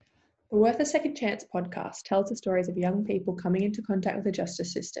The Worth a Second Chance podcast tells the stories of young people coming into contact with the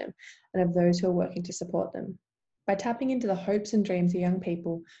justice system and of those who are working to support them. By tapping into the hopes and dreams of young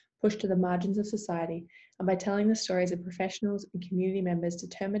people pushed to the margins of society, and by telling the stories of professionals and community members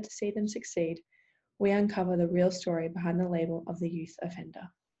determined to see them succeed, we uncover the real story behind the label of the youth offender.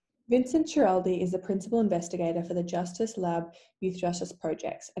 Vincent Schiraldi is the principal investigator for the Justice Lab Youth Justice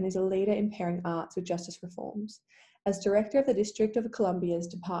Projects and is a leader in pairing arts with justice reforms. As director of the District of Columbia's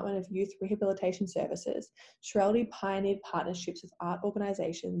Department of Youth Rehabilitation Services, Schiraldi pioneered partnerships with art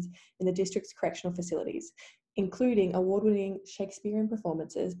organisations in the district's correctional facilities, including award-winning Shakespearean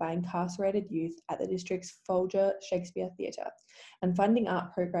performances by incarcerated youth at the district's Folger Shakespeare Theatre, and funding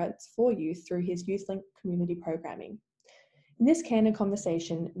art programs for youth through his YouthLink community programming. In this candid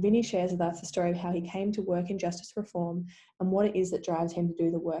conversation, Vinny shares with us the story of how he came to work in justice reform and what it is that drives him to do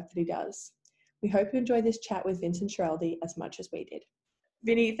the work that he does. We hope you enjoyed this chat with Vincent Schiraldi as much as we did.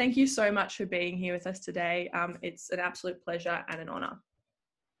 Vinny, thank you so much for being here with us today. It's an absolute pleasure and an honour.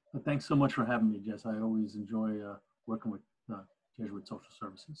 Well, thanks so much for having me, Jess. I always enjoy working with Jesuit Social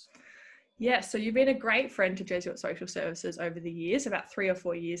Services. Yeah, so you've been a great friend to Jesuit Social Services over the years, about 3 or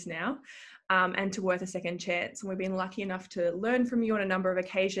 4 years now, and to Worth a Second Chance. And we've been lucky enough to learn from you on a number of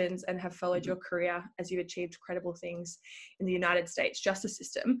occasions and have followed your career as you've achieved credible things in the United States justice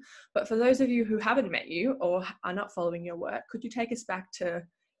system. But for those of you who haven't met you or are not following your work, could you take us back to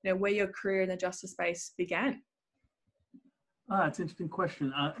where your career in the justice space began? It's an interesting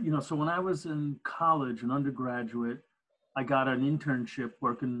question. So when I was in college, an undergraduate, I got an internship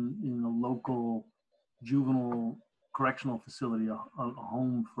working in a local juvenile correctional facility, a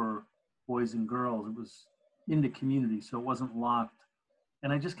home for boys and girls. It was in the community, so it wasn't locked.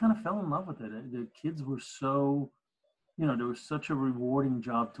 And I just kind of fell in love with it. The kids were so, there was such a rewarding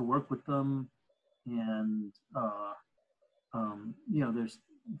job to work with them. And, there's,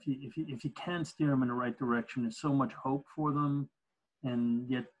 if you can steer them in the right direction, there's so much hope for them. And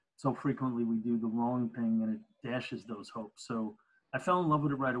yet so frequently we do the wrong thing and it dashes those hopes. So I fell in love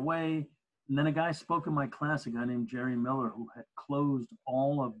with it right away. And then a guy spoke in my class, a guy named Jerry Miller, who had closed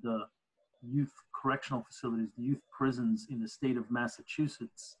all of the youth correctional facilities, the youth prisons in the state of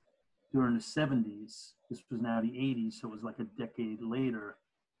Massachusetts during the 70s. This was now the 80s, so it was like a decade later.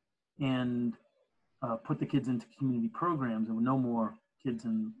 And put the kids into community programs. There were no more kids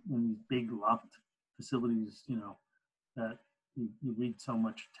in these big locked facilities, that you read so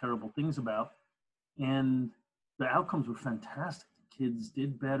much terrible things about. And the outcomes were fantastic. The kids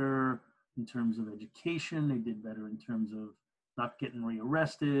did better in terms of education. They did better in terms of not getting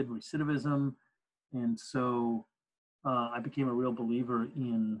rearrested, recidivism. And so I became a real believer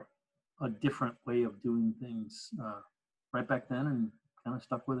in a different way of doing things right back then and kind of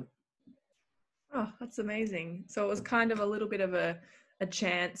stuck with it. Oh, that's amazing. So it was kind of a little bit of a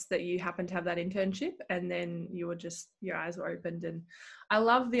chance that you happened to have that internship and then you were just, your eyes were opened. And I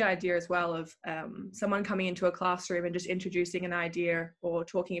love the idea as well of someone coming into a classroom and just introducing an idea or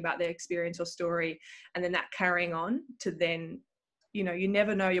talking about their experience or story, and then that carrying on to then, you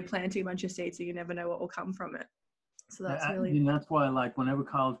never know, you're planting a bunch of seeds, so you never know what will come from it. So that's that's why I like whenever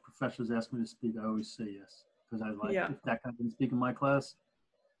college professors ask me to speak, I always say yes, because I like if that guy can speak in my class.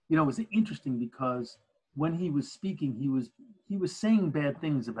 It was interesting because when he was speaking, he was saying bad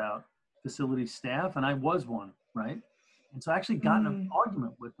things about facility staff, and I was one, right? And so I actually got in an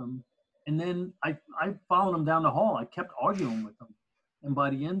argument with him, and then I followed him down the hall. I kept arguing with him, and by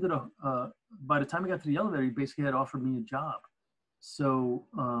the end of by the time I got to the elevator, he basically had offered me a job. So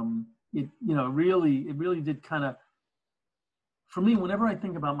it really did kind of, for me, whenever I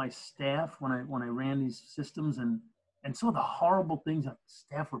think about my staff, when I ran these systems and saw the horrible things, like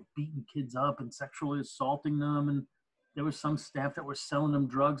staff were beating kids up and sexually assaulting them. And there was some staff that were selling them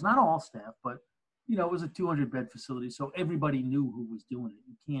drugs, not all staff, but, it was a 200-bed facility. So everybody knew who was doing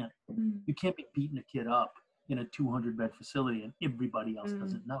it. You can't be beating a kid up in a 200-bed facility and everybody else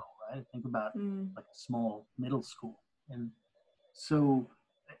doesn't know, right? Think about like a small middle school. And so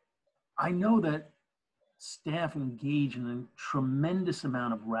I know that staff engage in a tremendous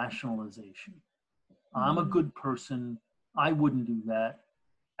amount of rationalization. I'm a good person. I wouldn't do that.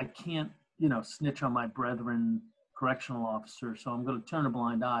 I can't, snitch on my brethren, correctional officer, so I'm going to turn a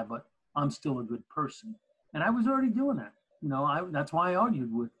blind eye, but I'm still a good person. And I was already doing that. That's why I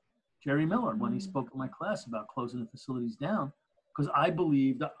argued with Jerry Miller when he spoke in my class about closing the facilities down, because I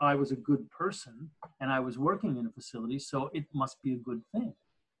believed that I was a good person and I was working in a facility, so it must be a good thing.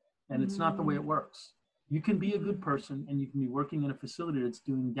 And it's not the way it works. You can be a good person and you can be working in a facility that's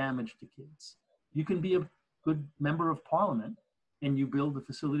doing damage to kids. You can be a good member of parliament and you build a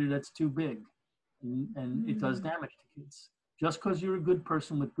facility that's too big and it does damage to kids. Just because you're a good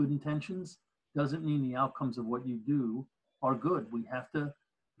person with good intentions doesn't mean the outcomes of what you do are good. We have to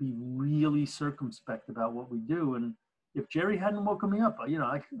be really circumspect about what we do. And if Jerry hadn't woken me up,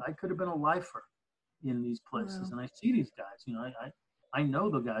 I could have been a lifer in these places. Wow. And I see these guys, I know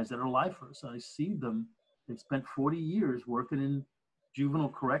the guys that are lifers. I see them. They've spent 40 years working in juvenile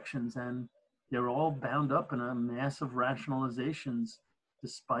corrections, and they're all bound up in a mass of rationalizations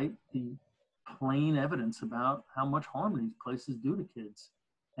despite the plain evidence about how much harm these places do to kids.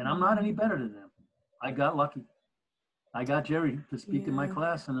 And I'm not any better than them. I got lucky. I got Jerry to speak in my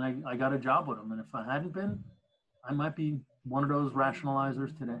class, and I got a job with him. And if I hadn't been, I might be one of those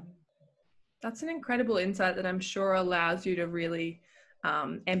rationalizers today. That's an incredible insight that I'm sure allows you to really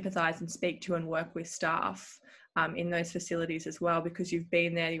empathize and speak to and work with staff in those facilities as well, because you've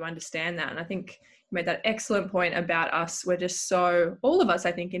been there, you understand that. And I think you made that excellent point about us. We're just so, all of us,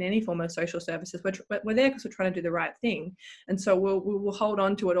 I think, in any form of social services, we're there because we're trying to do the right thing. And so we'll hold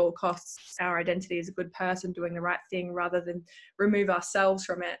on to at all costs our identity as a good person doing the right thing, rather than remove ourselves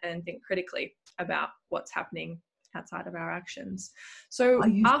from it and think critically about what's happening outside of our actions. So I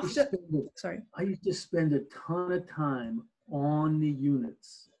used to spend a ton of time on the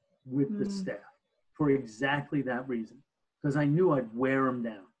units with the staff for exactly that reason, because I knew I'd wear them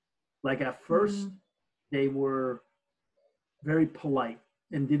down. Like at first, they were very polite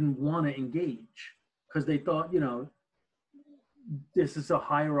and didn't want to engage because they thought, this is a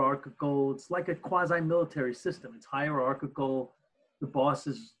hierarchical, it's like a quasi-military system. It's hierarchical. The boss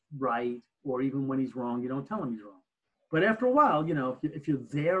is right, or even when he's wrong, you don't tell him he's wrong. But after a while, if you're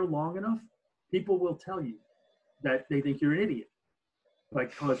there long enough, people will tell you that they think you're an idiot,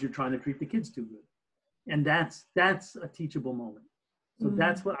 because you're trying to treat the kids too good. And that's a teachable moment. So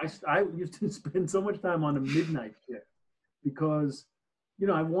that's what I used to spend so much time on a midnight shift, because,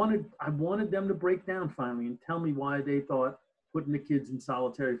 I wanted them to break down finally and tell me why they thought putting the kids in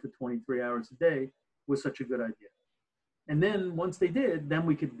solitary for 23 hours a day was such a good idea. And then once they did, then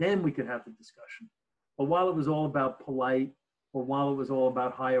we could have the discussion. But while it was all about polite, or while it was all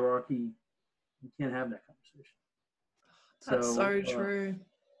about hierarchy, you can't have that conversation. That's so true.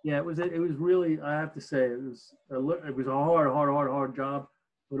 Yeah, it was really, I have to say, it was a hard job,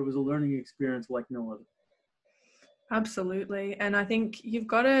 but it was a learning experience like no other. Absolutely. And I think you've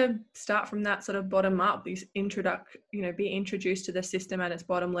got to start from that sort of bottom up, be introduced to the system at its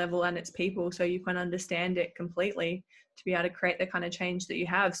bottom level and its people, so you can understand it completely to be able to create the kind of change that you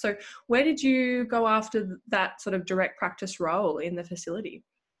have. So where did you go after that sort of direct practice role in the facility?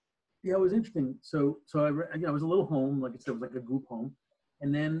 Yeah, it was interesting. So I was a little home, like I said, it was like a group home.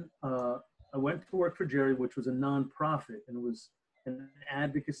 And then I went to work for Jerry, which was a nonprofit, and it was an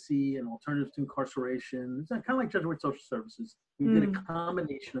advocacy and alternatives to incarceration. It's kind of like Jesuit Social Services. We did a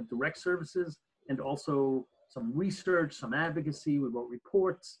combination of direct services and also some research, some advocacy. We wrote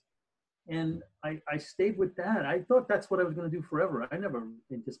reports, and I stayed with that. I thought that's what I was going to do forever. I never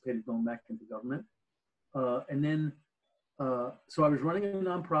anticipated going back into government. So I was running a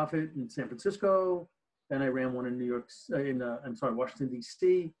nonprofit in San Francisco. Then I ran one in Washington,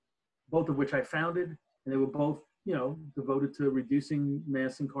 D.C., both of which I founded, and they were both, devoted to reducing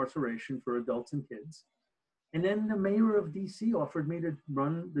mass incarceration for adults and kids. And then the mayor of D.C. offered me to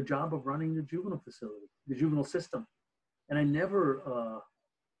run the job of running the juvenile facility, the juvenile system. And I never,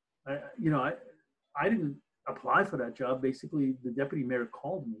 I didn't apply for that job. Basically, the deputy mayor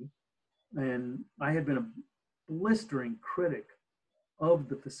called me, and I had been a blistering critic of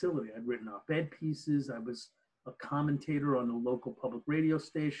the facility. I'd written op-ed pieces. I was a commentator on the local public radio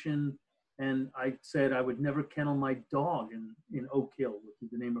station. And I said I would never kennel my dog in Oak Hill, which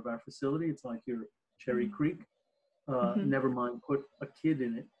is the name of our facility. It's like your Cherry Creek. Never mind put a kid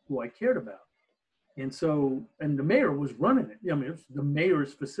in it who I cared about. And the mayor was running it. I mean, it was the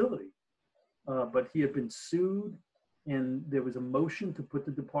mayor's facility. But he had been sued, and there was a motion to put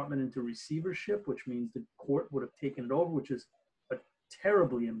the department into receivership, which means the court would have taken it over, which is a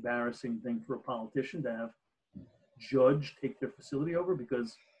terribly embarrassing thing for a politician to have judge take their facility over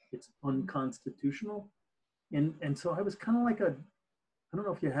because it's unconstitutional. And so I was kind of like I don't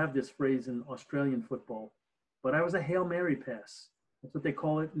know if you have this phrase in Australian football, but I was a Hail Mary pass. That's what they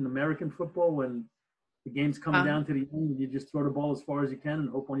call it in American football when the game's coming down to the end and you just throw the ball as far as you can and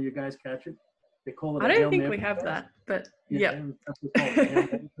hope one of your guys catch it. They call it I don't think we have that, but yeah. That's what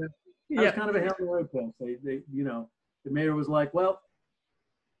it's called. I was kind of a Hail Mary pass. They the mayor was like, well,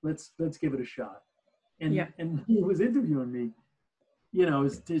 let's give it a shot. And he was interviewing me,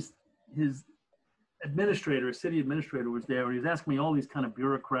 his administrator, his city administrator was there, and he was asking me all these kind of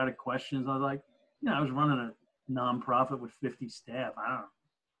bureaucratic questions. I was like, I was running a nonprofit with 50 staff. I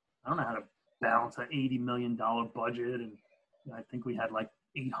don't know how to balance an $80 million budget and I think we had like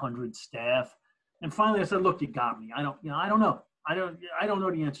 800 staff. And finally I said, look, you got me. I don't know. I don't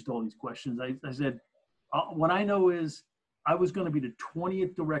know the answer to all these questions. I said, what I know is I was going to be the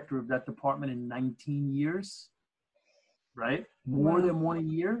 20th director of that department in 19 years, right? More than one a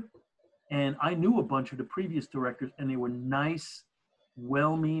year. And I knew a bunch of the previous directors, and they were nice,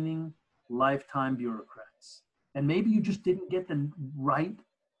 well-meaning, lifetime bureaucrats. And maybe you just didn't get the right,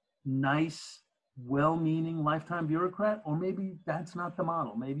 nice, well-meaning lifetime bureaucrat, or maybe that's not the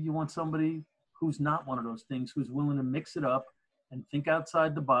model. Maybe you want somebody who's not one of those things, who's willing to mix it up and think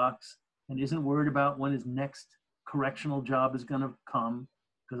outside the box and isn't worried about when his next correctional job is going to come.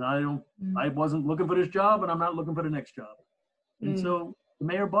 Because I wasn't looking for this job, and I'm not looking for the next job. And so the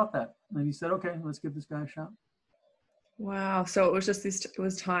mayor bought that, and he said, okay, let's give this guy a shot. Wow. So it was just it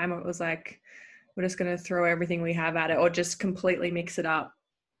was time. It was like, we're just going to throw everything we have at it, or just completely mix it up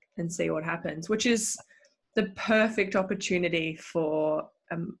and see what happens, which is the perfect opportunity for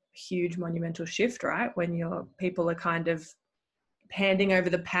a huge monumental shift, right? When your people are kind of handing over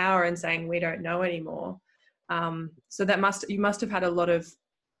the power and saying, we don't know anymore. So you must have had a lot of,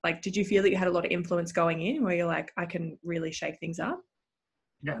 like, did you feel that you had a lot of influence going in where you're like, I can really shake things up?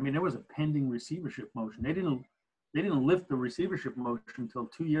 Yeah, I mean, there was a pending receivership motion. They didn't lift the receivership motion until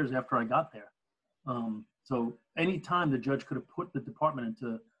 2 years after I got there. So anytime the judge could have put the department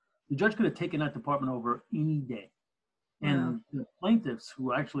the judge could have taken that department over any day. And the plaintiffs,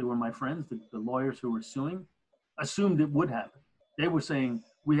 who actually were my friends, the lawyers who were suing, assumed it would happen. They were saying,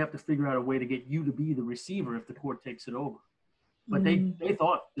 we have to figure out a way to get you to be the receiver if the court takes it over. But they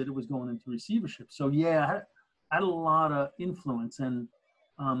thought that it was going into receivership. So yeah, I had a lot of influence. And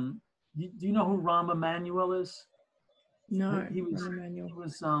do you know who Rahm Emanuel is? No, he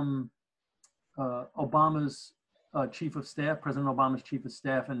was Obama's chief of staff, President Obama's chief of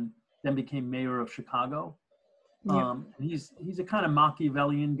staff, and then became mayor of Chicago. He's a kind of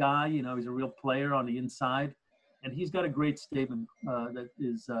Machiavellian guy. You know, he's a real player on the inside. And he's got a great statement that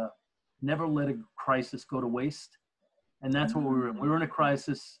is, never let a crisis go to waste. And that's what we were in. We were in a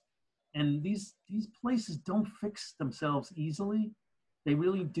crisis. And these places don't fix themselves easily. They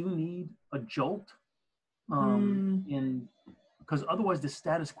really do need a jolt. And because otherwise the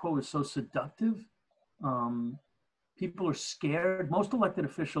status quo is so seductive. People are scared. Most elected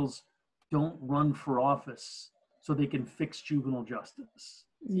officials don't run for office so they can fix juvenile justice.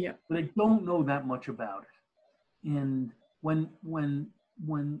 Yeah. But they don't know that much about it. And when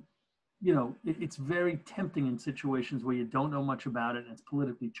you know, it's very tempting in situations where you don't know much about it and it's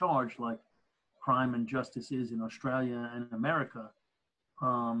politically charged, like crime and justice is in Australia and America,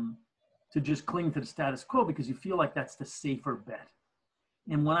 to just cling to the status quo because you feel like that's the safer bet.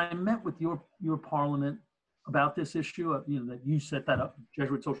 And when I met with your parliament about this issue, you know, that you set that up,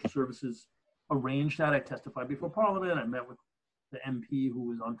 Jesuit Social Services arranged that. I testified before Parliament. I met with the MP who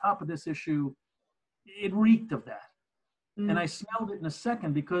was on top of this issue. It reeked of that. And I smelled it in a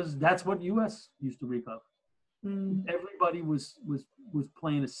second because that's what US used to reek of. Everybody was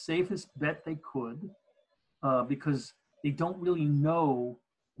playing the safest bet they could because they don't really know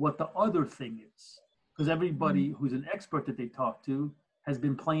what the other thing is. Because everybody who's an expert that they talk to has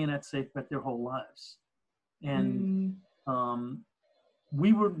been playing that safe bet their whole lives. And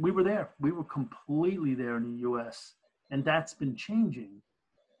we were there. We were completely there in the US. And that's been changing.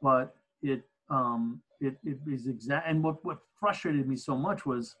 But it is exact. And what frustrated me so much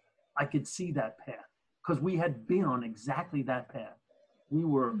was I could see that path because we had been on exactly that path. We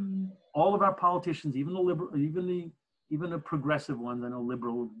were all of our politicians, even the liberal, even the progressive ones. I know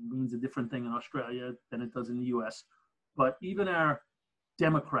liberal means a different thing in Australia than it does in the US, but even our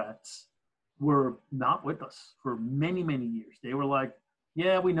Democrats were not with us for many, many years. They were like,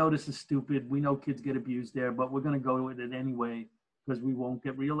 yeah, we know this is stupid. We know kids get abused there, but we're going to go with it anyway because we won't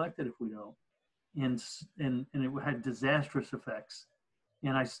get reelected if we don't. And it had disastrous effects.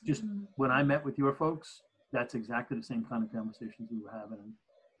 And I just, when I met with your folks, that's exactly the same kind of conversations we were having. And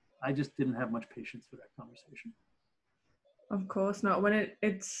I just didn't have much patience for that conversation. Of course not. When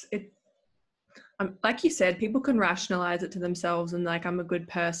it's like you said, people can rationalize it to themselves and like, I'm a good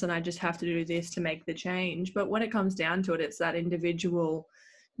person, I just have to do this to make the change. But when it comes down to it, it's that individual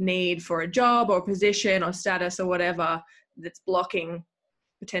need for a job or position or status or whatever that's blocking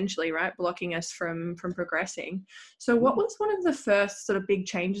us from progressing. So what was one of the first sort of big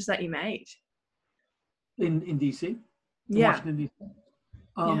changes that you made? In DC? Yeah. Washington,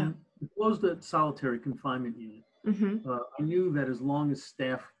 DC. We closed the solitary confinement unit. I knew that as long as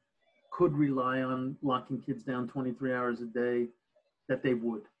staff could rely on locking kids down 23 hours a day, that they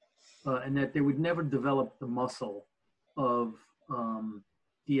would. And that they would never develop the muscle of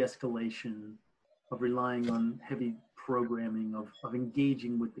de-escalation, of relying on heavy programming, of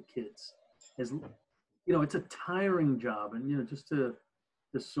engaging with the kids. As you know, it's a tiring job, and just to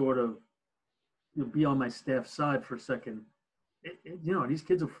sort of be on my staff side for a second. These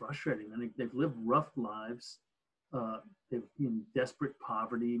kids are frustrating, and they've lived rough lives. They've been in desperate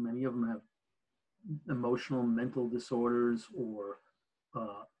poverty. Many of them have emotional, mental disorders or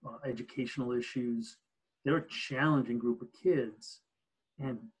educational issues. They're a challenging group of kids.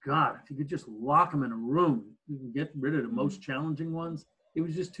 And God, if you could just lock them in a room, you can get rid of the most challenging ones. It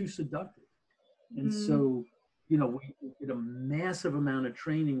was just too seductive. And so, we did a massive amount of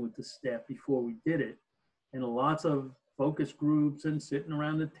training with the staff before we did it, and lots of focus groups and sitting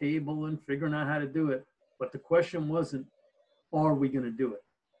around the table and figuring out how to do it. But the question wasn't, are we going to do it?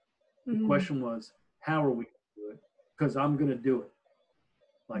 The question was, how are we going to do it? Because I'm going to do it.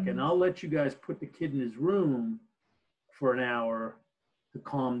 And I'll let you guys put the kid in his room for an hour to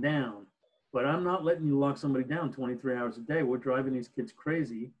calm down, but I'm not letting you lock somebody down 23 hours a day. We're driving these kids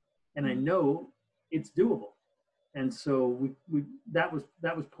crazy, and I know it's doable. And so that was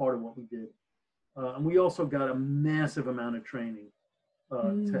part of what we did. And we also got a massive amount of training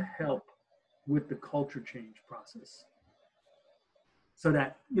to help with the culture change process. So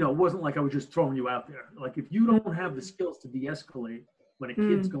that, it wasn't like I was just throwing you out there. Like, if you don't have the skills to de-escalate when a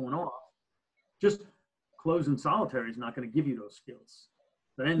kid's going off, just closing solitary is not going to give you those skills.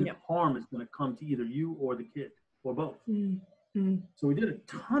 Then harm is going to come to either you or the kid, or both. So we did a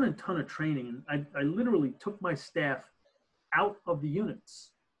ton of training. And I literally took my staff out of the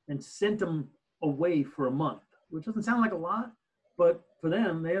units and sent them away for a month, which doesn't sound like a lot, but for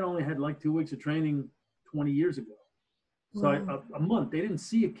them, they had only had like 2 weeks of training 20 years ago. So a month, they didn't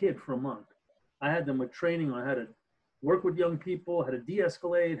see a kid for a month. I had them with training on how to work with young people, how to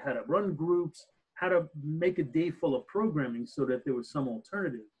de-escalate, how to run groups, how to make a day full of programming so that there was some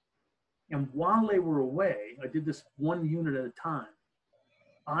alternative. And while they were away, I did this one unit at a time.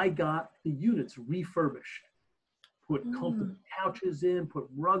 I got the units refurbished, put comfortable couches in, put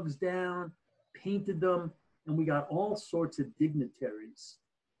rugs down, painted them, and we got all sorts of dignitaries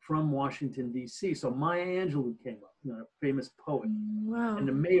from Washington, D.C. So Maya Angelou came up, a famous poet, and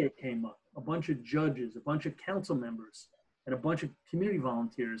the mayor came up, a bunch of judges, a bunch of council members, and a bunch of community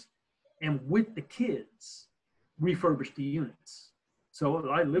volunteers, and with the kids, refurbished the units. So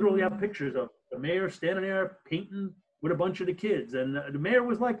I literally have pictures of the mayor standing there painting with a bunch of the kids. And the mayor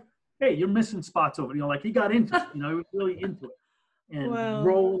was like, hey, you're missing spots over. He got into it. He was really into it. And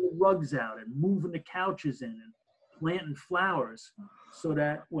rolling the rugs out and moving the couches in and planting flowers, so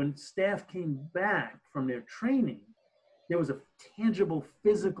that when staff came back from their training, there was a tangible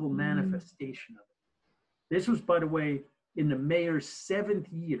physical manifestation of it. This was, by the way, in the mayor's 7th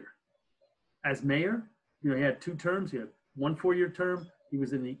year as mayor. He had 2 terms. He had 1 4-year term. He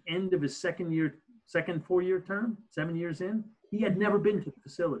was in the end of his second 4-year term, 7 years in. He had never been to the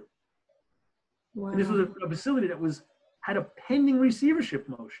facility. And this was a facility that had a pending receivership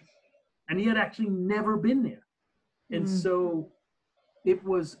motion, and he had actually never been there. And so it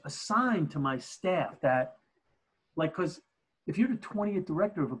was assigned to my staff that, because if you're the 20th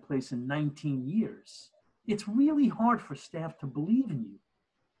director of a place in 19 years, it's really hard for staff to believe in you,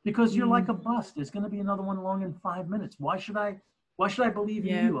 because you're like a bus. There's going to be another one along in 5 minutes. Why should I believe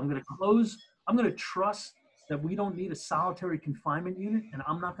in you? I'm going to close. I'm going to trust that we don't need a solitary confinement unit, and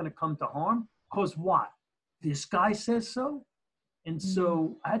I'm not going to come to harm. Because what? This guy says so? And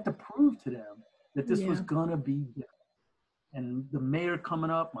so I had to prove to them that this was going to be different. And the mayor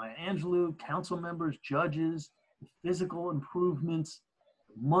coming up, Maya Angelou, council members, judges, the physical improvements,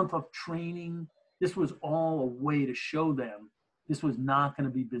 the month of training, this was all a way to show them this was not going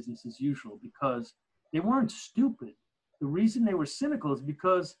to be business as usual, because they weren't stupid. The reason they were cynical is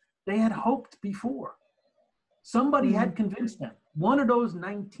because they had hoped before. Somebody had convinced them. One of those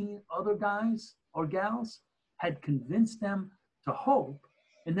 19 other guys or gals had convinced them to hope,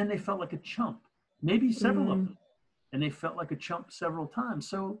 and then they felt like a chump. Maybe several of them. And they felt like a chump several times.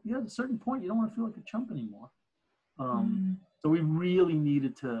 So at a certain point, you don't want to feel like a chump anymore. So we really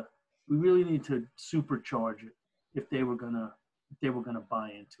needed to supercharge it if they were gonna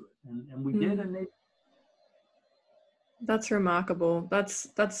buy into it, and we did, and they. That's remarkable. That's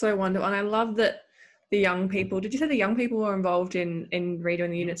so wonderful, and I love that the young people. Did you say the young people were involved in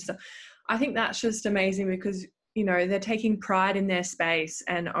redoing the units stuff? I think that's just amazing, because they're taking pride in their space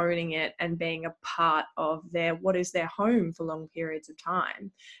and owning it and being a part of what is their home for long periods of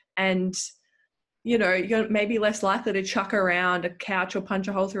time. And, you're maybe less likely to chuck around a couch or punch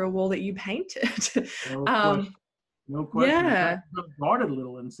a hole through a wall that you painted. No question. Yeah. Guard it a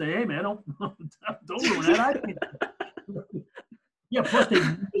little and say, hey man, don't ruin that. Yeah, plus they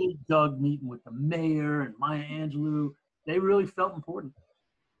really dug meeting with the mayor and Maya Angelou. They really felt important.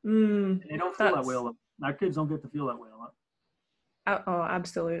 And they don't feel that way a lot. Our kids don't get to feel that way a lot. Oh,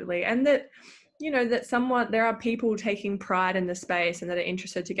 absolutely. And that, that there are people taking pride in the space and that are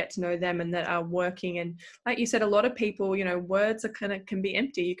interested to get to know them and that are working. And like you said, a lot of people, words can be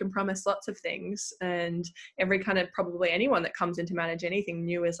empty. You can promise lots of things, and probably anyone that comes in to manage anything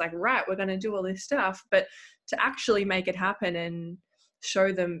new is like, right, we're going to do all this stuff. But to actually make it happen and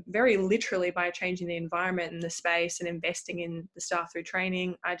show them very literally by changing the environment and the space and investing in the staff through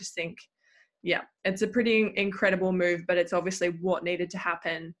training, I just think, yeah, it's a pretty incredible move, but it's obviously what needed to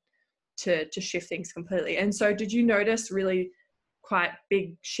happen to shift things completely. And so did you notice really quite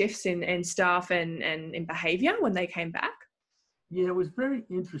big shifts in staff and in behavior when they came back? Yeah, it was very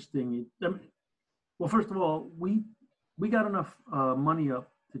interesting. Well, first of all, we got enough money up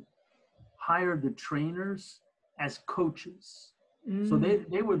to hire the trainers as coaches. So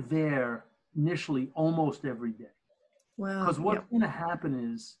they were there initially almost every day. Wow. Because what's going to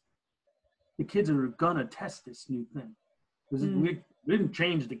happen is the kids are going to test this new thing. Because we didn't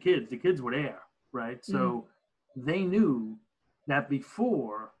change the kids. The kids were there, right? So they knew that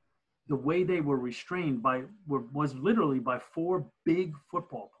before, the way they were restrained was literally by 4 big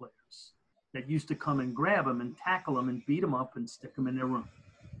football players that used to come and grab them and tackle them and beat them up and stick them in their room,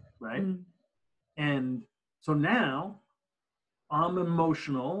 right? And so now I'm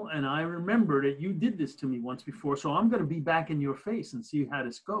emotional, and I remember that you did this to me once before, so I'm going to be back in your face and see how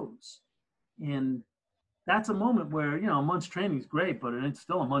this goes. And that's a moment where, a month's training is great, but it's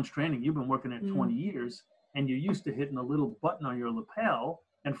still a month's training. You've been working at 20 years, and you're used to hitting a little button on your lapel,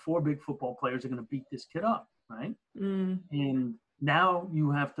 and 4 big football players are going to beat this kid up, right? And now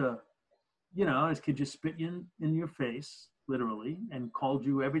you have to, this kid just spit you in your face, literally, and called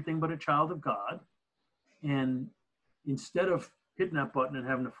you everything but a child of God. And instead of hitting that button and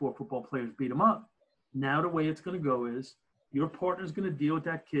having the 4 football players beat him up, now the way it's going to go is your partner's going to deal with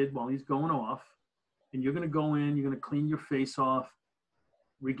that kid while he's going off, and you're going to go in, you're going to clean your face off,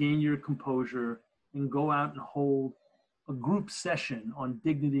 regain your composure, and go out and hold a group session on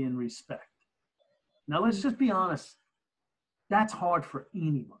dignity and respect. Now, let's just be honest. That's hard for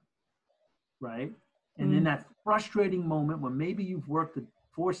anyone, right? And in that frustrating moment when maybe you've worked a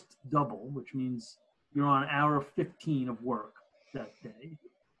forced double, which means you're on hour 15 of work that day,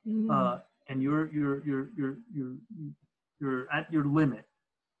 and you're at your limit.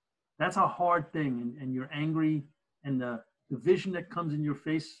 That's a hard thing, and you're angry, and the vision that comes in your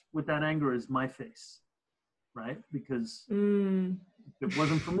face with that anger is my face, right? Because if it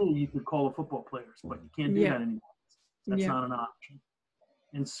wasn't for me, you could call the football players, but you can't do that anymore. That's not an option.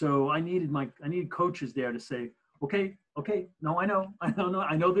 And so I needed coaches there to say, okay, no,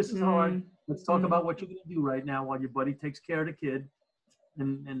 I know this is hard. Let's talk about what you're going to do right now while your buddy takes care of the kid,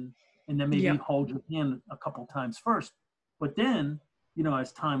 and then maybe hold your hand a couple times first. But then,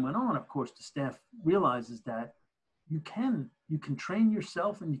 as time went on, of course, the staff realizes that you can train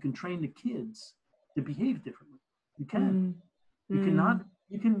yourself and you can train the kids to behave differently. You can.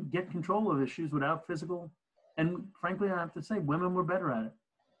 You can get control of issues without physical. And frankly, I have to say, women were better at it,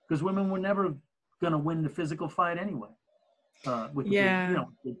 because women were never going to win the physical fight anyway. With the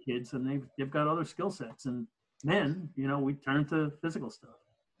big kids, and they've got other skill sets. And men, we turn to physical stuff.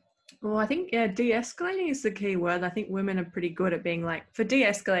 Well, I think, de-escalating is the key word. I think women are pretty good at being like, for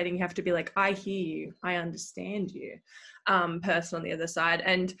de-escalating, you have to be like, I hear you, I understand you, person on the other side.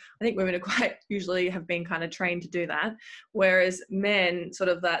 And I think women are quite usually have been kind of trained to do that. Whereas men, sort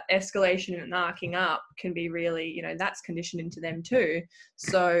of that escalation and arcing up can be really, that's conditioned into them too.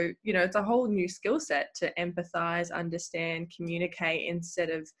 So, it's a whole new skill set to empathize, understand, communicate, instead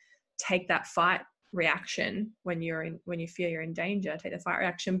of take that fight reaction when you feel you're in danger, take the fight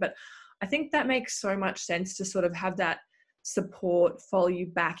reaction. But I think that makes so much sense to sort of have that support follow you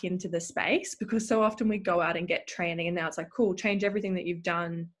back into the space, because so often we go out and get training and now it's like, cool, change everything that you've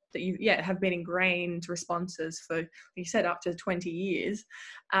done, that you have been ingrained responses for, you said, up to 20 years,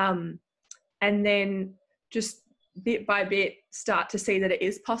 and then just bit by bit start to see that it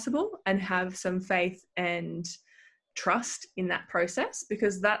is possible and have some faith and trust in that process,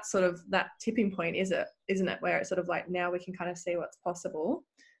 because that's sort of that tipping point, isn't it, where it's sort of like, now we can kind of see what's possible.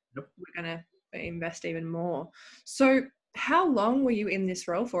 We're going to invest even more. So how long were you in this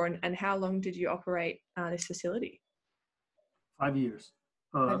role for, and how long did you operate this facility? 5 years.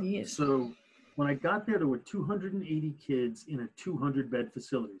 5 years. So when I got there were 280 kids in a 200-bed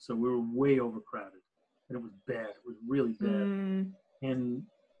facility. So we were way overcrowded, and it was bad. It was really bad. And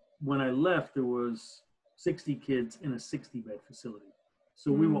when I left, there was 60 kids in a 60-bed facility.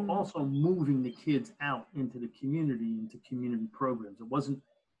 So we were also moving the kids out into the community, into community programs. It wasn't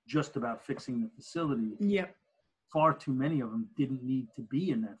just about fixing the facility. Yeah. Far too many of them didn't need to be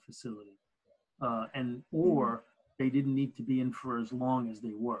in that facility, or they didn't need to be in for as long as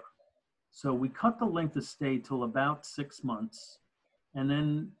they were. So we cut the length of stay till about 6 months. And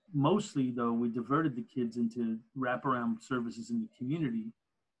then mostly, though, we diverted the kids into wraparound services in the community.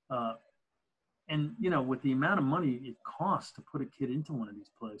 And, you know, with the amount of money it costs to put a kid into one of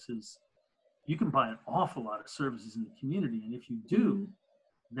these places, you can buy an awful lot of services in the community. And if you do,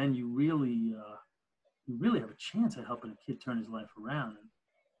 then you really have a chance at helping a kid turn his life around.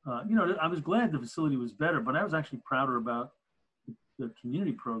 And, you know, I was glad the facility was better, but I was actually prouder about the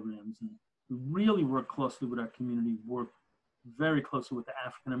community programs. And we really worked closely with our community, worked very closely with the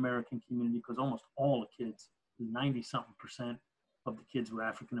African-American community, because almost all the kids, 90-something% of the kids were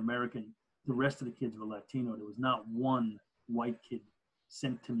African-American. The rest of the kids were Latino. There was not one white kid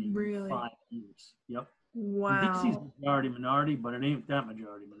sent to me in 5 years. Yep. Wow. DC's majority minority, but it ain't that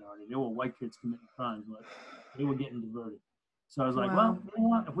majority minority. There were white kids committing crimes, but they were getting diverted. So I was like, well, you know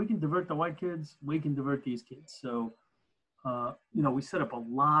what? If we can divert the white kids, we can divert these kids. So, you know, we set up a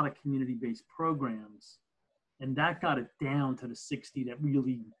lot of community-based programs, and that got it down to the 60 that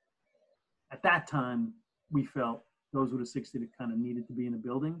really, at that time, we felt those were the 60 that kind of needed to be in a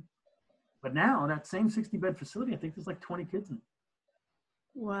building. But now, that same 60-bed facility, I think there's like 20 kids in it.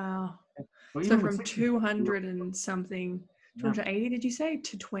 Wow. So from 200 and something, 280, did you say,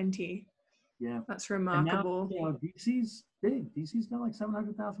 to 20? Yeah. That's remarkable. And now, you know, DC's big. DC's got like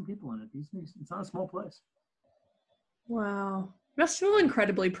 700,000 people in it. It's not a small place. Wow. You're still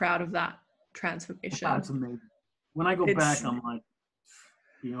incredibly proud of that transformation. That's amazing. When I go back, I'm like,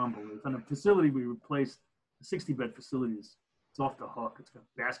 beyond belief. And the facility we replaced, the 60-bed facility, it's off the hook. It's got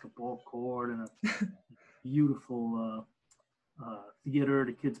a basketball court and a beautiful theater.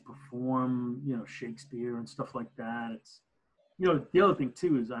 The kids perform, you know, Shakespeare and stuff like that. It's, you know, the other thing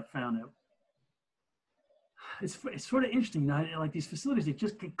too is I found out it's sort of interesting. Like these facilities, they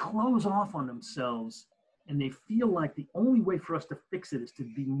just can close off on themselves, and they feel like the only way for us to fix it is to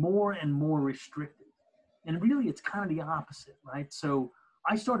be more and more restricted. And really, it's kind of the opposite, right? So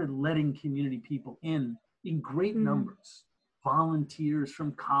I started letting community people in great numbers. Volunteers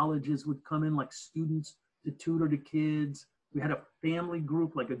from colleges would come in, like students, to tutor the kids. We had a family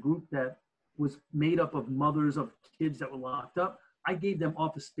group, like a group that was made up of mothers of kids that were locked up. I gave them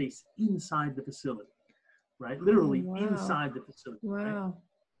office space inside the facility, right? Literally inside the facility. Wow. Right?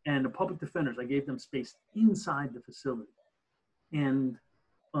 And the public defenders, I gave them space inside the facility. And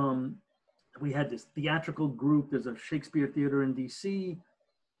we had this theatrical group. There's a Shakespeare theater in DC.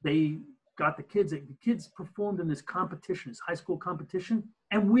 They got the kids performed in this competition, this high school competition,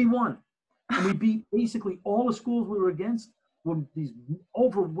 and we won. And we beat basically all the schools we were against were these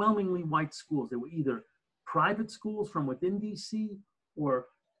overwhelmingly white schools. They were either private schools from within DC or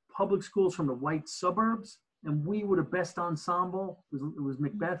public schools from the white suburbs. And we were the best ensemble. It was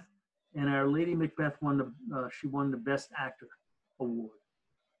Macbeth, and our Lady Macbeth won she won the Best Actor award.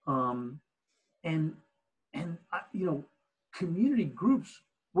 And you know, community groups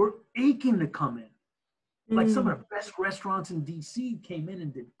were aching to come in. Like some of the best restaurants in DC came in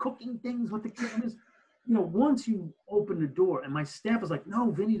and did cooking things with the kids. You know, once you open the door, and my staff was like, "No,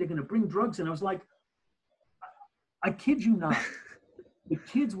 Vinny, they're going to bring drugs in." I was like, I kid you not. The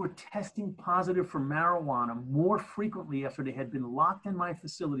kids were testing positive for marijuana more frequently after they had been locked in my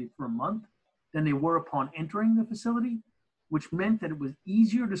facility for a month than they were upon entering the facility, which meant that it was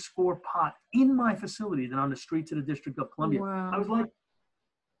easier to score pot in my facility than on the streets of the District of Columbia. Wow. I was like,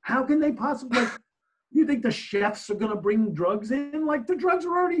 how can they possibly, you think the chefs are going to bring drugs in? Like, the drugs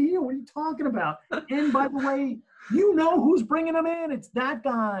are already here. What are you talking about? And by the way, you know who's bringing them in. It's that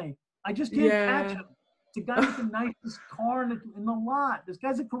guy. I just can't catch him. It's a guy with the nicest car in the lot. This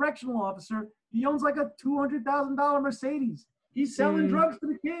guy's a correctional officer. He owns like a $200,000 Mercedes. He's selling drugs to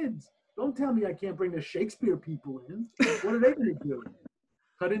the kids. Don't tell me I can't bring the Shakespeare people in. What are they going to do?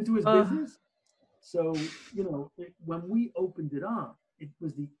 Cut into his business? So, you know, when we opened it up, it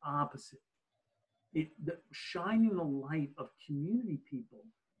was the opposite. Shining the light of community people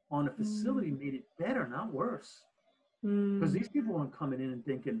on a facility made it better, not worse. Because these people weren't coming in and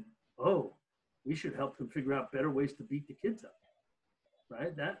thinking, oh, we should help them figure out better ways to beat the kids up,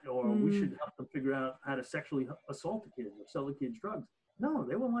 right? Or we should help them figure out how to sexually assault the kids or sell the kids drugs. No,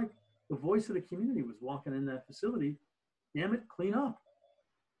 they were like, the voice of the community was walking in that facility. Damn it, clean up.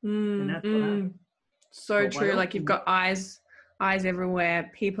 And that's what happened. So true. Like, you've got eyes everywhere,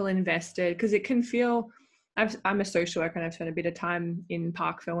 people invested, because it can feel, I'm a social worker and I've spent a bit of time in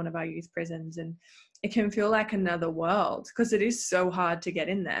Parkville, one of our youth prisons, and it can feel like another world because it is so hard to get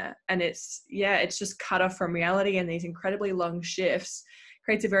in there. And it's just cut off from reality, and these incredibly long shifts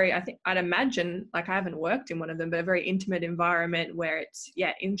creates a very, I'd imagine, like I haven't worked in one of them, but a very intimate environment where it's,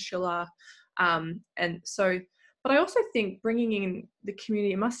 insular. And so, but I also think bringing in the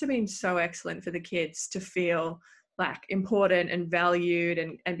community, it must have been so excellent for the kids to feel like important and valued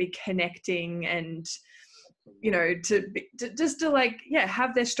and be connecting and,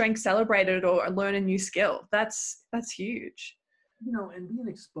 have their strengths celebrated or learn a new skill. That's huge. And being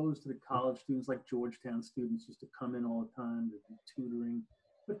exposed to the college students, like Georgetown students used to come in all the time to do tutoring,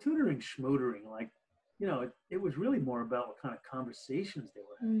 but tutoring, schmootering, it was really more about what kind of conversations they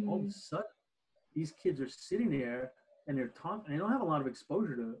were having. All of a sudden, these kids are sitting there and they're talking, they don't have a lot of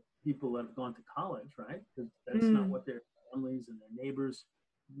exposure to people that have gone to college, right? Because that's not what their families and their neighbors,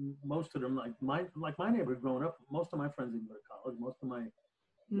 most of them, like my neighborhood growing up, most of my friends didn't go to college. Most of my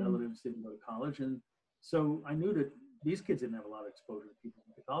relatives didn't go to college. And so I knew that these kids didn't have a lot of exposure to people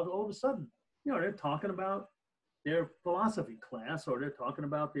in college. All of a sudden, they're talking about their philosophy class, or they're talking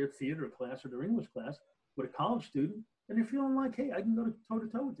about their theater class or their English class with a college student, and they're feeling like, hey, I can go toe to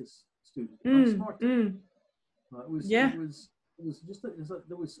toe with this student. I'm smart. There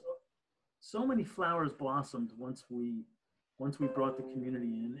was so many flowers blossomed once we brought the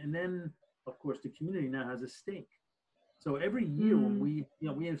community in, and then of course the community now has a stake. So every year when we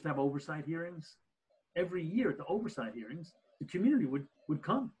used to have oversight hearings, every year at the oversight hearings, the community would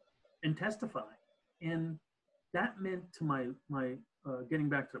come and testify, and that meant to my getting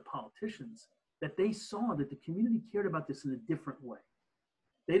back to the politicians, that they saw that the community cared about this in a different way.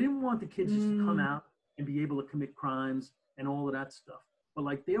 They didn't want the kids just to come out and be able to commit crimes and all of that stuff. But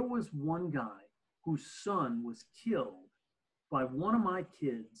like, there was one guy whose son was killed by one of my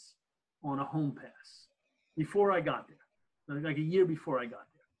kids on a home pass before I got there, like a year before I got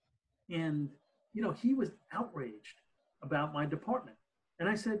there. And, he was outraged about my department. And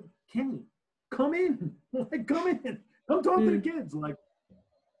I said, Kenny, come in, come in, come talk to the kids. Like,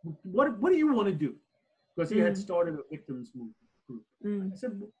 what do you want to do? Because he had started a victims movement group. I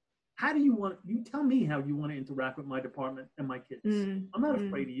said, how do you tell me how you want to interact with my department and my kids. I'm not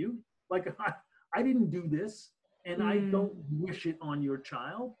afraid of you. Like, I didn't do this, and I don't wish it on your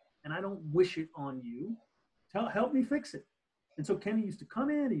child, and I don't wish it on you. Help me fix it. And so Kenny used to come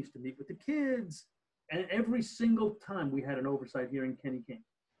in, he used to meet with the kids, and every single time we had an oversight hearing, Kenny came.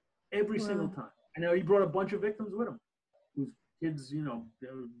 Every single time. I know he brought a bunch of victims with him, whose kids, the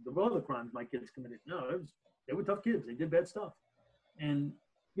other crimes my kids committed. No, they were tough kids. They did bad stuff. And,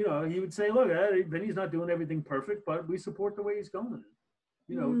 he would say, look, Vinny's not doing everything perfect, but we support the way he's going.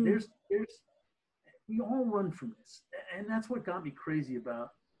 There's we all run from this. And that's what got me crazy about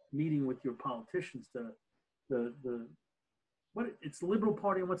meeting with your politicians. It's the Liberal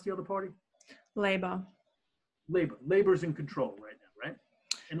Party, and what's the other party? Labor. Labor's in control right now, right?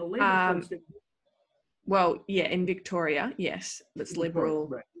 And the Labor folks, well, yeah, in Victoria, yes, that's Liberal.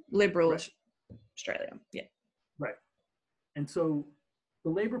 Right. Liberal Australia, yeah. Right. And so the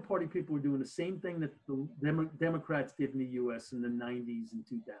Labor Party people were doing the same thing that the Democrats did in the U.S. in the 90s and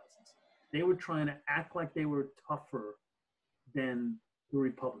 2000s. They were trying to act like they were tougher than the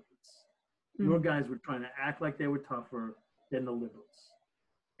Republicans. Your guys were trying to act like they were tougher than the liberals.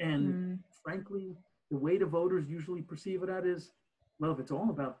 And frankly, the way the voters usually perceive it at is, well, if it's all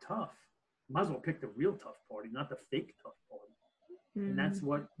about tough, might as well pick the real tough party, not the fake tough party. And that's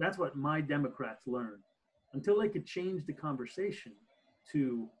what my Democrats learned. Until they could change the conversation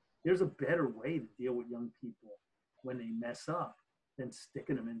to, there's a better way to deal with young people when they mess up than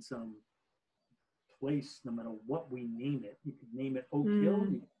sticking them in some place, no matter what we name it. You could name it Oak Hill,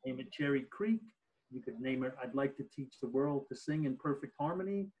 you could name it Cherry Creek, you could name it, I'd like to teach the world to sing in perfect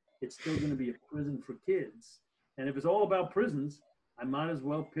harmony. It's still going to be a prison for kids. And if it's all about prisons, I might as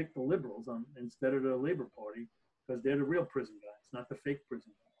well pick the liberals instead of the Labor Party, because they're the real prison guys, not the fake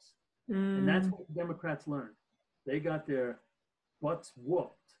prison guys. And that's what the Democrats learned. They got their butts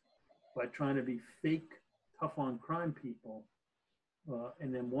whooped by trying to be fake, tough on crime people.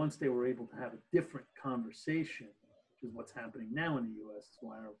 And then once they were able to have a different conversation, which is what's happening now in the U.S., is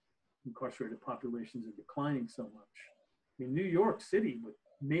why our incarcerated populations are declining so much. In New York City, with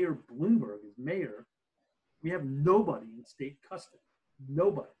Mayor Bloomberg as mayor, we have nobody in state custody.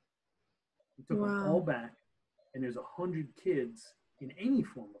 Nobody. We took them all back, and there's 100 kids in any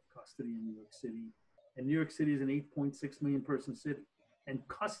form of custody in New York City. And New York City is an 8.6 million person city. And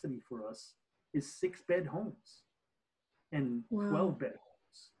custody for us is 6-bed homes and 12-bed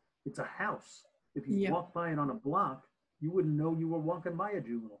homes. It's a house. If you walk by it on a block, you wouldn't know you were walking by a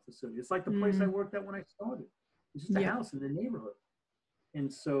juvenile facility. It's like the place I worked at when I started. It's just a house in the neighborhood.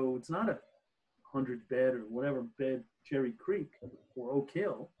 And so it's not a 100-bed or whatever bed Cherry Creek or Oak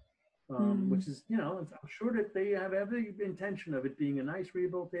Hill, which is, you know, I'm sure that they have every intention of it being a nice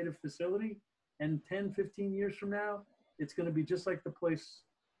rehabilitative facility. And 10, 15 years from now, it's going to be just like the place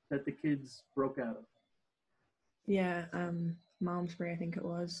that the kids broke out of. Yeah, Malmesbury, I think it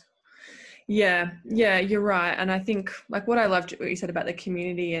was. Yeah, you're right. And I think, like, what I loved what you said about the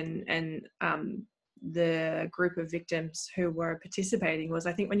community and the group of victims who were participating was,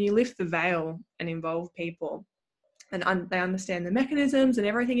 I think when you lift the veil and involve people and they understand the mechanisms and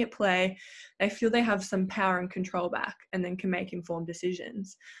everything at play, they feel they have some power and control back and then can make informed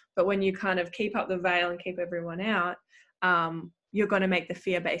decisions. But when you kind of keep up the veil and keep everyone out, you're going to make the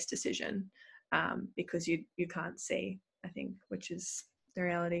fear-based decision because you can't see, I think, which is the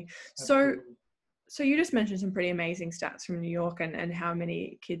reality. Absolutely. So you just mentioned some pretty amazing stats from New York and how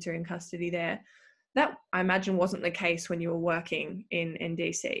many kids are in custody there. That, I imagine, wasn't the case when you were working in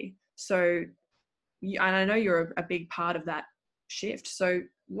DC. So, and I know you're a big part of that shift. So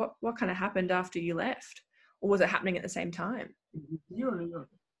what kind of happened after you left? Or was it happening at the same time?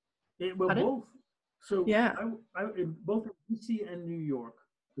 Well, both. So yeah. I in both DC and New York,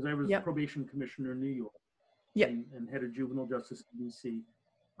 because I was probation commissioner in New York and head of juvenile justice in DC.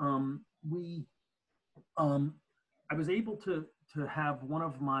 I was able to have one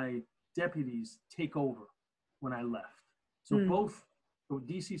of my deputies take over when I left. So both the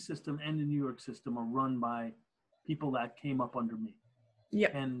DC system and the New York system are run by people that came up under me. Yeah.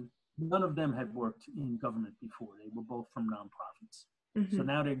 And none of them had worked in government before. They were both from nonprofits. So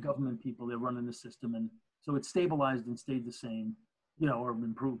now they're government people, they're running the system. And so it stabilized and stayed the same, you know, or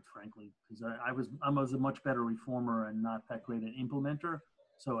improved, frankly, because I was a much better reformer and not that great an implementer.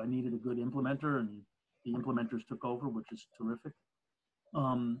 So I needed a good implementer, and the implementers took over, which is terrific.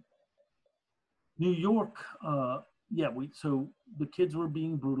 New York, so the kids were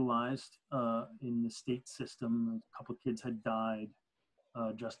being brutalized in the state system. A couple of kids had died.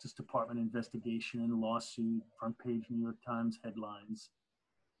 Justice Department investigation and lawsuit, front page New York Times headlines.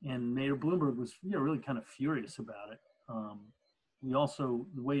 And Mayor Bloomberg was, you know, really kind of furious about it. We also,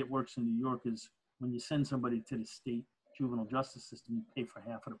 the way it works in New York is when you send somebody to the state juvenile justice system, you pay for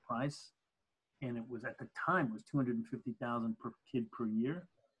half of the price. And it was, at the time, it was $250,000 per kid per year.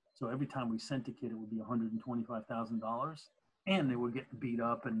 So every time we sent a kid, it would be $125,000. And they were getting beat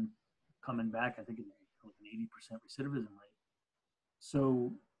up and coming back. I think it was like an 80% recidivism rate.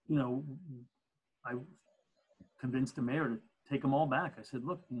 So, you know, I convinced the mayor to take them all back. I said,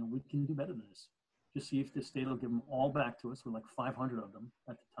 look, you know, we can do better than this. Just see if the state will give them all back to us. We're like 500 of them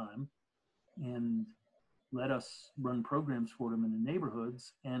at the time. And let us run programs for them in the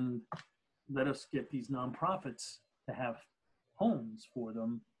neighborhoods, and let us get these nonprofits to have homes for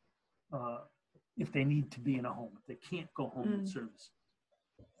them if they need to be in a home, if they can't go home with services.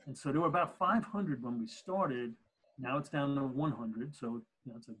 And so there were about 500 when we started. Now it's down to 100. So,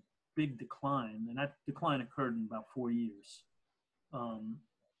 you know, it's a big decline. And that decline occurred in about 4 years.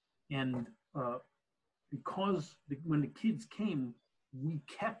 Because when the kids came, we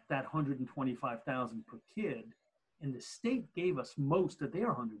kept that $125,000 per kid, and the state gave us most of their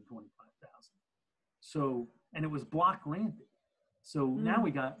 $125,000. So, and it was block granted. So now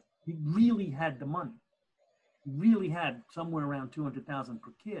we really had the money. We really had somewhere around $200,000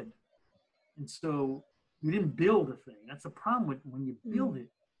 per kid. And so we didn't build a thing. That's the problem with when you build it,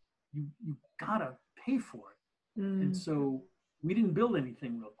 you gotta pay for it. And so we didn't build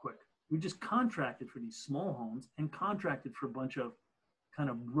anything real quick. We just contracted for these small homes and contracted for a bunch of kind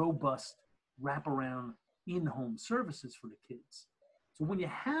of robust wraparound in-home services for the kids. So when you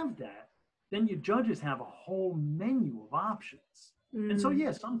have that, then your judges have a whole menu of options. And so,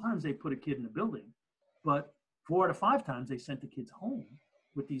 yeah, sometimes they put a kid in a building, but 4 out of 5 times they sent the kids home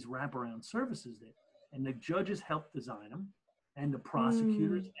with these wraparound services there. And the judges helped design them, and the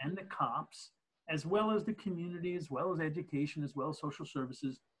prosecutors and the cops, as well as the community, as well as education, as well as social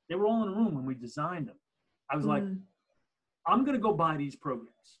services. They were all in a room when we designed them. I was like, I'm going to go buy these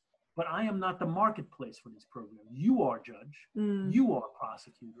programs, but I am not the marketplace for these programs. You are judge. You are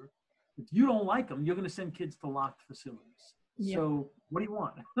prosecutor. If you don't like them, you're going to send kids to locked facilities. Yep. So what do you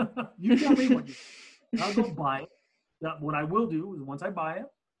want? You tell me what you want. I'll go buy it. What I will do is once I buy it,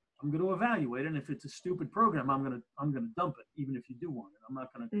 I'm going to evaluate it. And if it's a stupid program, I'm going to dump it, even if you do want it. I'm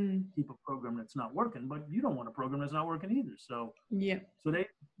not going to keep a program that's not working, but you don't want a program that's not working either. So, so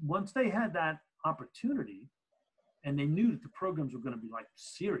once they had that opportunity and they knew that the programs were going to be like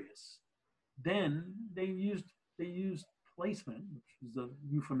serious, then they used placement, which is a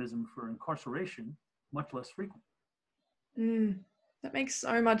euphemism for incarceration, much less frequent. That makes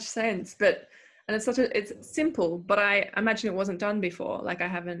so much sense. And it's simple, but I imagine it wasn't done before. Like I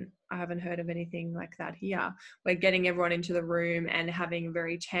haven't heard of anything like that here. We're getting everyone into the room and having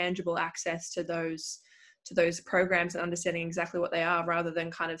very tangible access to those programs and understanding exactly what they are, rather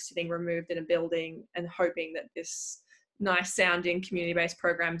than kind of sitting removed in a building and hoping that this nice sounding community-based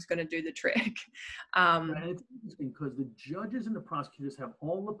program is going to do the trick. And it's interesting because the judges and the prosecutors have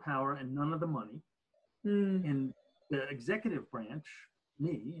all the power and none of the money. And the executive branch,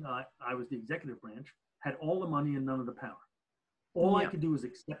 I was the executive branch, had all the money and none of the power. All I could do was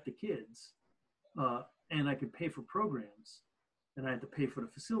accept the kids, and I could pay for programs, and I had to pay for the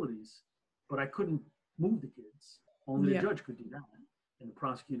facilities, but I couldn't move the kids. Only the judge could do that, and the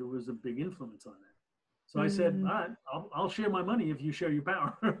prosecutor was a big influence on that. So I said, all right, I'll share my money if you share your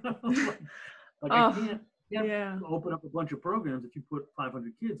power. I can't open up a bunch of programs if you put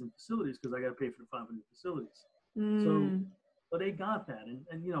 500 kids in facilities, because I got to pay for the 500 facilities. So they got that.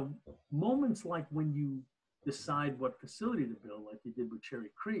 And, you know, moments like when you decide what facility to build, like you did with Cherry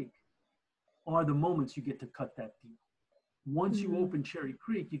Creek, are the moments you get to cut that deal. Once you open Cherry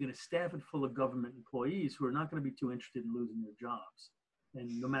Creek, you're going to staff it full of government employees who are not going to be too interested in losing their jobs.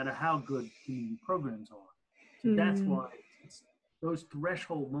 And no matter how good community programs are. So that's why those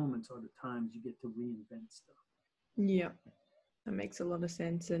threshold moments are the times you get to reinvent stuff. Yeah, that makes a lot of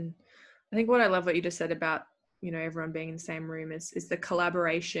sense. And I think what I love what you just said about, you know, everyone being in the same room is the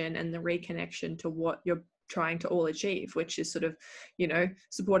collaboration and the reconnection to what you're trying to all achieve, which is sort of, you know,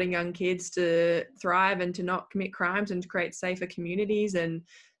 supporting young kids to thrive and to not commit crimes and to create safer communities. And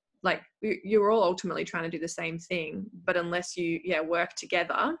like you're all ultimately trying to do the same thing, but unless you work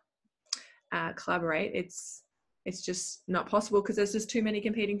together, collaborate, it's just not possible, because there's just too many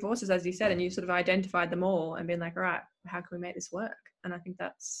competing forces, as you said, and you sort of identified them all and been like, all right, how can we make this work? And I think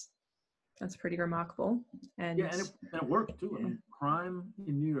that's pretty remarkable. And and it worked too. I mean, crime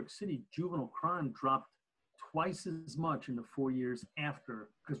in New York City, juvenile crime dropped twice as much in the 4 years after,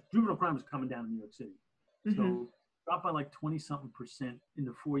 because juvenile crime was coming down in New York City. So dropped by like 20-something% in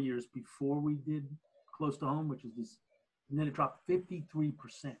the 4 years before we did Close to Home, which is this, and then it dropped 53%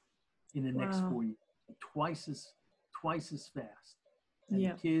 in the next 4 years, twice as fast. And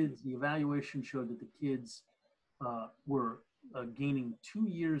the kids, the evaluation showed that the kids were gaining 2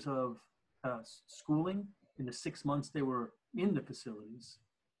 years of schooling in the 6 months they were in the facilities.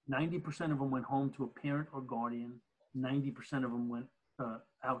 90% of them went home to a parent or guardian. 90% of them went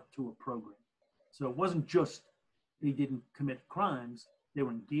out to a program. So it wasn't just they didn't commit crimes. They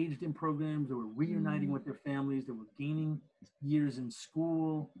were engaged in programs. They were reuniting with their families. They were gaining years in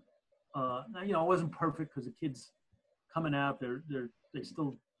school. Now, you know, it wasn't perfect because the kids coming out, they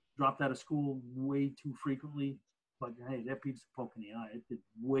still dropped out of school way too frequently. But hey, that beats the poke in the eye. It did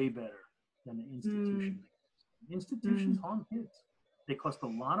way better than the institution. Institutions harm kids. They cost a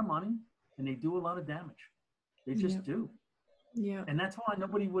lot of money and they do a lot of damage. They just do. Yeah. And that's why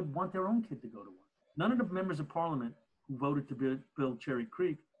nobody would want their own kid to go to one. None of the members of parliament who voted to build Cherry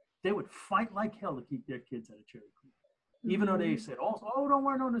Creek, they would fight like hell to keep their kids out of Cherry Creek. Even though they said, oh, don't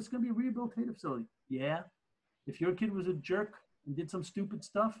worry, no, it's going to be a rehabilitative facility. Yeah. If your kid was a jerk and did some stupid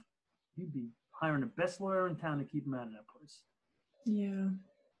stuff, you'd be hiring the best lawyer in town to keep him out of that place. Yeah.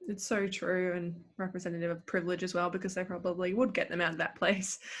 It's so true, and representative of privilege as well, because they probably would get them out of that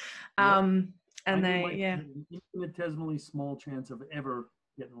place. And an infinitesimally small chance of ever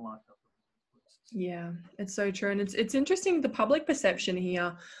getting locked up. Yeah, it's so true. And it's interesting, the public perception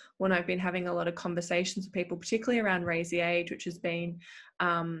here, when I've been having a lot of conversations with people, particularly around Raise the Age, which has been,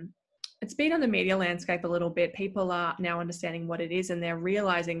 it's been on the media landscape a little bit. People are now understanding what it is, and they're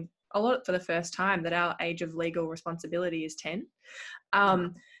realizing a lot for the first time that our age of legal responsibility is 10.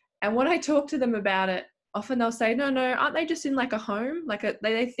 And when I talk to them about it, often they'll say, no, aren't they just in like a home? Like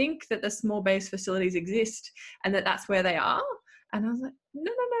they think that the small base facilities exist and that's where they are. And I was like,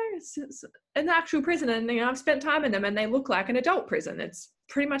 no, it's an actual prison. And, you know, I've spent time in them and they look like an adult prison. It's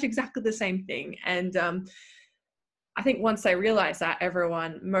pretty much exactly the same thing. And I think once they realize that,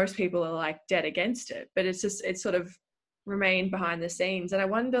 most people are like dead against it, but it's sort of remained behind the scenes. And I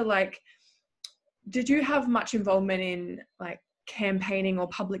wonder, like, did you have much involvement in like campaigning or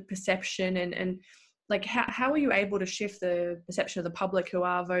public perception, and like how were you able to shift the perception of the public who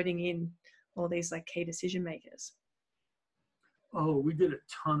are voting in all these like key decision makers? Oh, we did a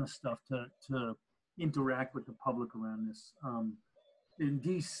ton of stuff to interact with the public around this. In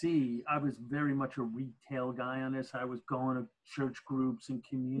DC, I was very much a retail guy on this. I was going to church groups and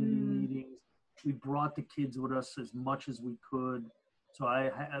community meetings. We brought the kids with us as much as we could. So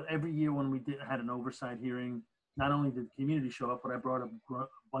every year when we had an oversight hearing, not only did the community show up, but I brought a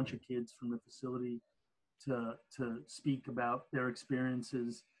bunch of kids from the facility to speak about their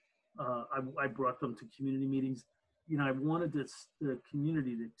experiences. I brought them to community meetings. You know, I wanted the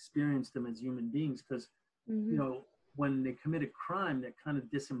community to experience them as human beings because, you know, when they commit a crime, they're kind of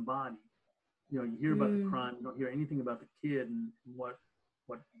disembodied. You know, you hear about the crime, you don't hear anything about the kid and what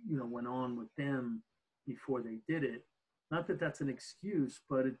you know went on with them before they did it. Not that that's an excuse,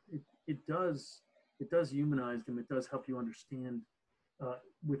 but it does humanize them. It does help you understand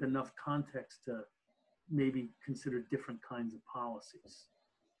with enough context to maybe consider different kinds of policies.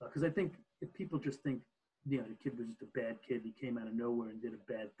 Because I think if people just think, you know, the kid was just a bad kid, he came out of nowhere and did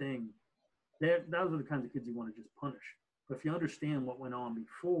a bad thing, those are the kinds of kids you want to just punish. But if you understand what went on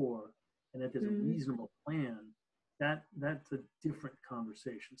before and that there's a reasonable plan, that's a different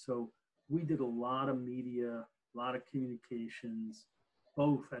conversation. So we did a lot of media, a lot of communications,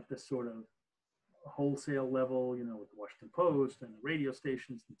 both at the sort of wholesale level, you know, with the Washington Post and the radio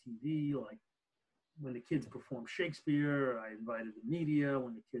stations and TV. Like when the kids performed Shakespeare, I invited the media.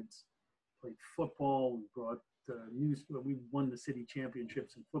 When the kids played football, we brought the news. We won the city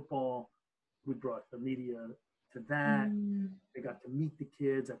championships in football. We brought the media to that. They got to meet the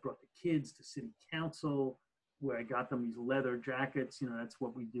kids. I brought the kids to city council where I got them these leather jackets. You know, that's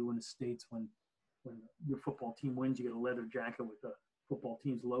what we do in the States when your football team wins, you get a leather jacket with the football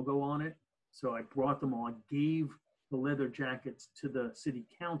team's logo on it. So I brought them all. I gave the leather jackets to the city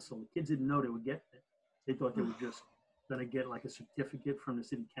council. The kids didn't know they would get it. They thought they were just going to get like a certificate from the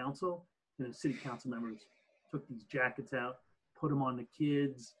city council. And the city council members took these jackets out, put them on the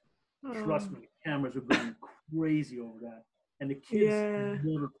kids. Trust me, the cameras were going crazy over that. And the kids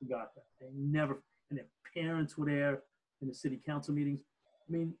never forgot that. They never, and their parents were there in the city council meetings.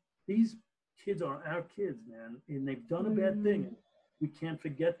 I mean, these kids are our kids, man, and they've done a bad thing. We can't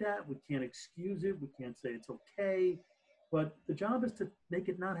forget that. We can't excuse it. We can't say it's okay. But the job is to make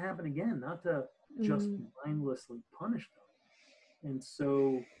it not happen again, not to just mindlessly punish them. And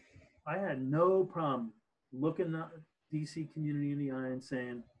so I had no problem looking the DC community in the eye and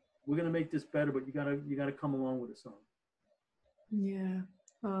saying, we're going to make this better, but you gotta come along with us on. Yeah.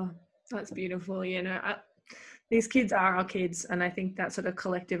 Oh, that's beautiful. You know, these kids are our kids, and I think that sort of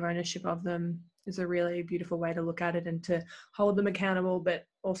collective ownership of them is a really beautiful way to look at it and to hold them accountable, but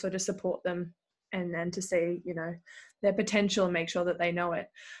also to support them and to see, you know, their potential and make sure that they know it.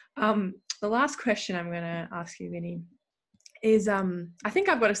 The last question I'm going to ask you, Vinny, is I think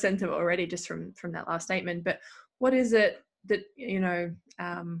I've got a sense of it already just from that last statement, but what is it that, you know,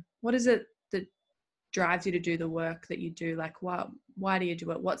 what is it that drives you to do the work that you do? Like, why do you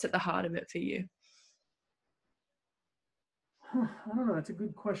do it? What's at the heart of it for you? I don't know. That's a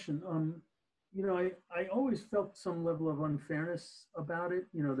good question. You know, I always felt some level of unfairness about it,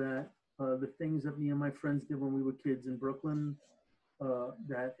 you know, that the things that me and my friends did when we were kids in Brooklyn,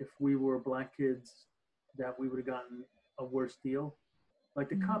 that if we were Black kids, that we would have gotten a worse deal. Like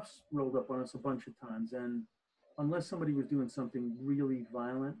the cops rolled up on us a bunch of times, and unless somebody was doing something really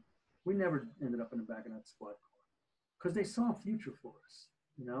violent, we never ended up in the back of that squad car because they saw a future for us,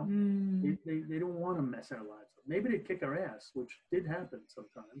 you know? They don't want to mess our lives up. Maybe they'd kick our ass, which did happen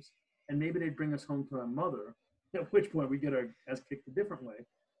sometimes, and maybe they'd bring us home to our mother, at which point we get our ass kicked a different way.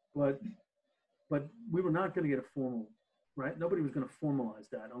 But we were not going to get a formal, right? Nobody was going to formalize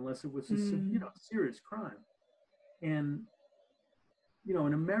that unless it was a you know, serious crime. And, you know,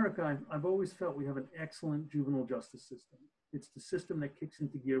 in America, I've always felt we have an excellent juvenile justice system. It's the system that kicks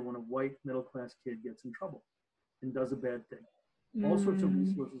into gear when a white middle-class kid gets in trouble and does a bad thing. All sorts of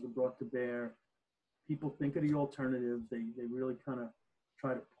resources are brought to bear. People think of the alternatives. They really kind of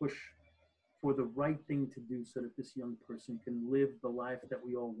try to push for the right thing to do so that this young person can live the life that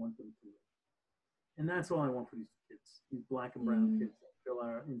we all want them to live. And that's all I want for these kids, these Black and brown kids that fill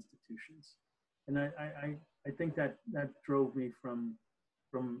our institutions. And I think that drove me from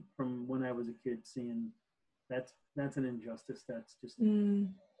when I was a kid, seeing that's an injustice that's just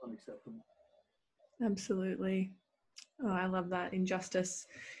unacceptable. Absolutely. Oh, I love that. Injustice.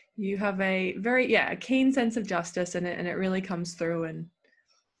 You have a very a keen sense of justice, and it really comes through. And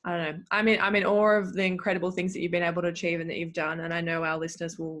I don't know. I'm in awe of the incredible things that you've been able to achieve and that you've done, and I know our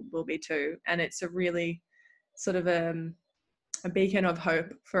listeners will be too. And it's a really sort of a beacon of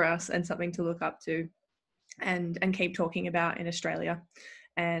hope for us and something to look up to, and keep talking about in Australia,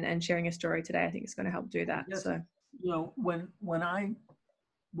 and sharing a story today. I think it's going to help do that. Yes. So, you know, when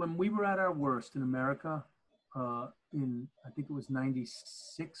we were at our worst in America, in I think it was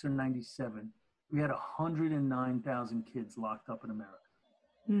 96 or 97, we had 109,000 kids locked up in America.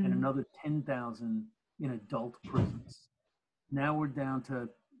 And another 10,000 in adult prisons. Now we're down to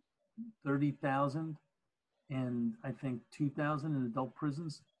 30,000 and I think 2,000 in adult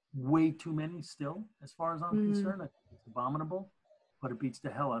prisons. way too many still, as far as I'm concerned. I think it's abominable, but it beats the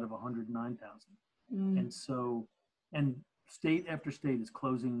hell out of 109,000. And so, and state after state is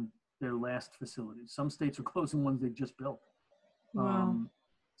closing their last facilities. Some states are closing ones they just built. Wow.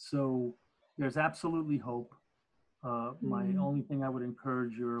 So there's absolutely hope. My only thing I would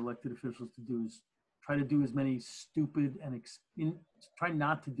encourage your elected officials to do is try to do as many stupid and try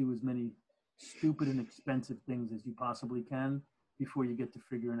not to do as many stupid and expensive things as you possibly can before you get to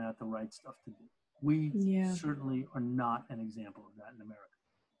figuring out the right stuff to do. We certainly are not an example of that in America.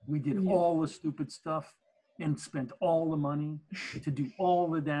 We did all the stupid stuff and spent all the money to do all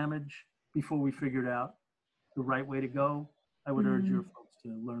the damage before we figured out the right way to go. I would urge your folks to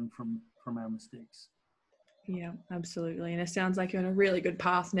learn from our mistakes. Yeah, absolutely. And it sounds like you're on a really good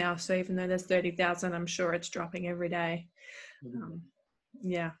path now. So even though there's 30,000, I'm sure it's dropping every day.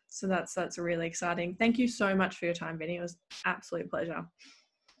 Yeah, so that's really exciting. Thank you so much for your time, Vinny. It was an absolute pleasure.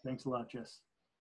 Thanks a lot, Jess.